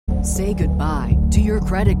Say goodbye to your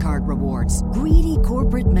credit card rewards. Greedy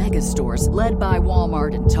corporate mega stores, led by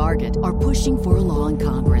Walmart and Target, are pushing for a law in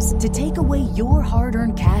Congress to take away your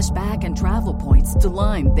hard-earned cash back and travel points to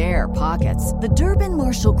line their pockets. The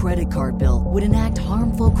Durbin-Marshall credit card bill would enact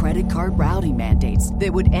harmful credit card routing mandates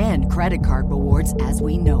that would end credit card rewards as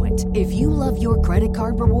we know it. If you love your credit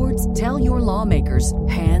card rewards, tell your lawmakers,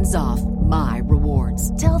 hands off my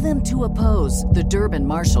rewards. Tell them to oppose the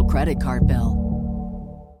Durbin-Marshall credit card bill.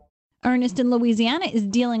 Ernest in Louisiana is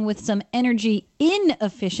dealing with some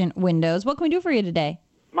energy-inefficient windows. What can we do for you today?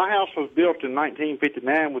 My house was built in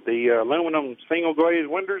 1959 with the aluminum single-glazed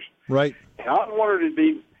windows. Right. And I wanted it to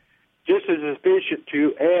be just as efficient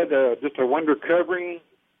to add just a window covering.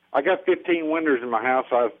 I got 15 windows in my house.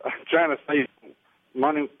 I'm trying to save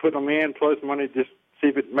money, put them in, plus money, just see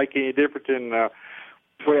if it make any difference in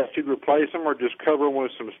whether I should replace them or just cover them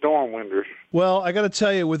with some storm windows. Well, I got to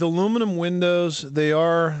tell you, with aluminum windows, they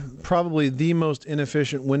are probably the most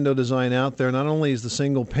inefficient window design out there. Not only is the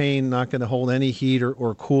single pane not going to hold any heat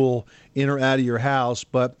or cool in or out of your house,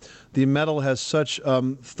 but the metal has such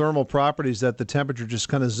thermal properties that the temperature just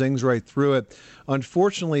kind of zings right through it.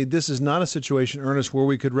 Unfortunately, this is not a situation, Ernest, where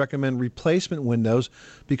we could recommend replacement windows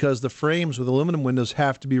because the frames with aluminum windows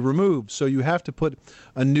have to be removed. So you have to put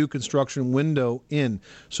a new construction window in.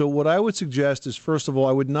 So what I would suggest is, first of all,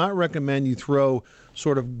 I would not recommend you throw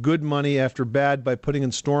sort of good money after bad by putting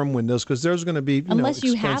in storm windows because there's going to be, unless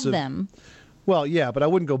you expensive. have them. Well, yeah, but I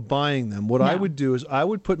wouldn't go buying them. What I would do is I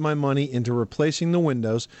would put my money into replacing the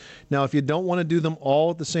windows. Now, if you don't want to do them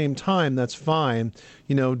all at the same time, that's fine.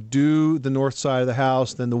 Do the north side of the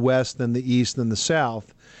house, then the west, then the east, then the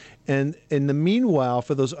south. And in the meanwhile,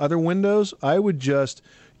 for those other windows, I would just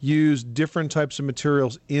use different types of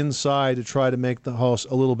materials inside to try to make the house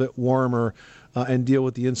a little bit warmer and deal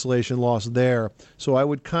with the insulation loss there. So I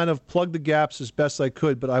would kind of plug the gaps as best I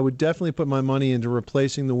could, but I would definitely put my money into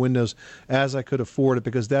replacing the windows as I could afford it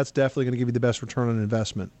because that's definitely going to give you the best return on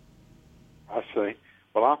investment. I see.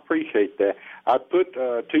 Well, I appreciate that. I put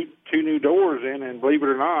two new doors in, and believe it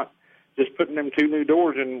or not, just putting them two new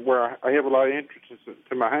doors in where I have a lot of entrances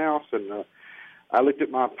to my house, and I looked at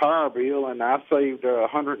my power bill, and I saved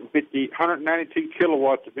 192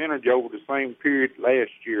 kilowatts of energy over the same period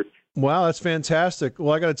last year. Wow, that's fantastic.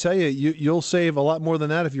 Well, I got to tell you, you'll save a lot more than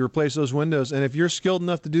that if you replace those windows. And if you're skilled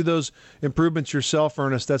enough to do those improvements yourself,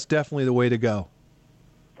 Ernest, that's definitely the way to go.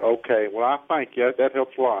 Okay. Well, I thank you. That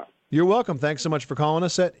helps a lot. You're welcome. Thanks so much for calling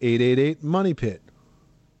us at 888-MONEY-PIT.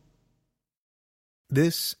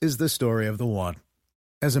 This is the story of the one.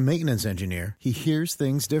 As a maintenance engineer, he hears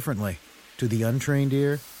things differently. To the untrained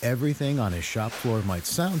ear, everything on his shop floor might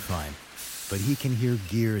sound fine, but he can hear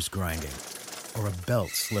gears grinding or a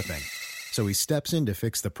belt slipping. So he steps in to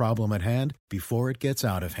fix the problem at hand before it gets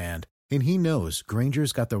out of hand. And he knows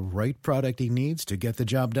Grainger's got the right product he needs to get the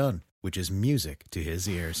job done, which is music to his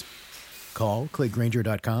ears. Call, click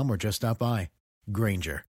Grainger.com, or just stop by.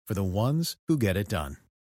 Grainger, for the ones who get it done.